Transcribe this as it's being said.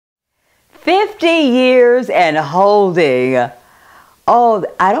50 years and holding. Oh,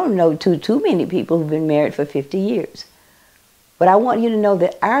 I don't know too many people who've been married for 50 years. But I want you to know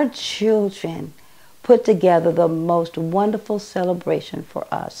that our children put together the most wonderful celebration for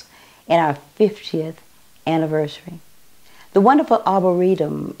us in our 50th anniversary. The wonderful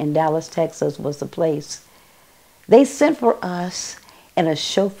Arboretum in Dallas, Texas was the place. They sent for us in a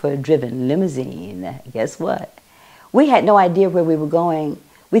chauffeur-driven limousine. Guess what? We had no idea where we were going.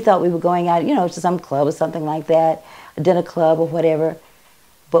 We thought we were going out, you know, to some club or something like that, a dinner club or whatever.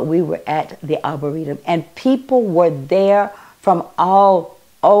 But we were at the Arboretum, and people were there from all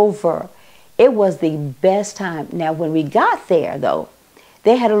over. It was the best time. Now, when we got there, though,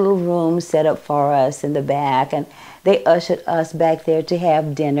 they had a little room set up for us in the back, and they ushered us back there to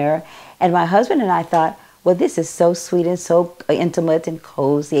have dinner. And my husband and I thought, well, this is so sweet and so intimate and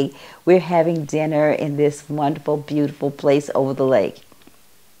cozy. We're having dinner in this wonderful, beautiful place over the lake.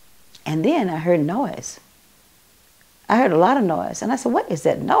 And then I heard noise. I heard a lot of noise. And I said, what is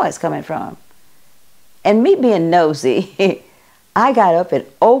that noise coming from? And me being nosy, I got up and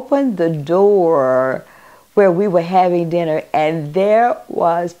opened the door where we were having dinner, and there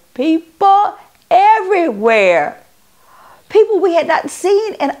was people everywhere. People we had not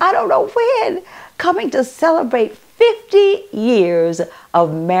seen in I don't know when, coming to celebrate 50 years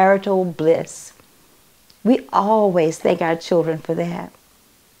of marital bliss. We always thank our children for that.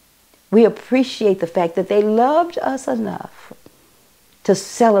 We appreciate the fact that they loved us enough to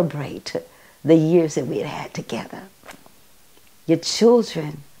celebrate the years that we had had together. Your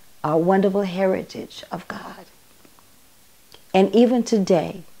children are a wonderful heritage of God. And even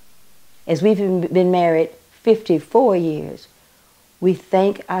today, as we've been married 54 years, we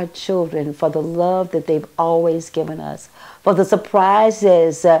thank our children for the love that they've always given us, for the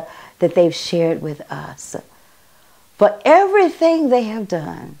surprises that they've shared with us, for everything they have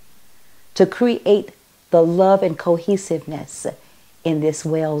done to create the love and cohesiveness in this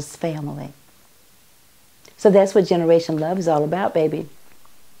Wells family. So that's what Generation Love is all about, baby.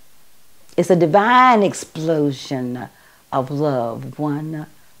 It's a divine explosion of love, one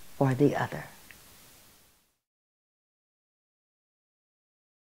for the other.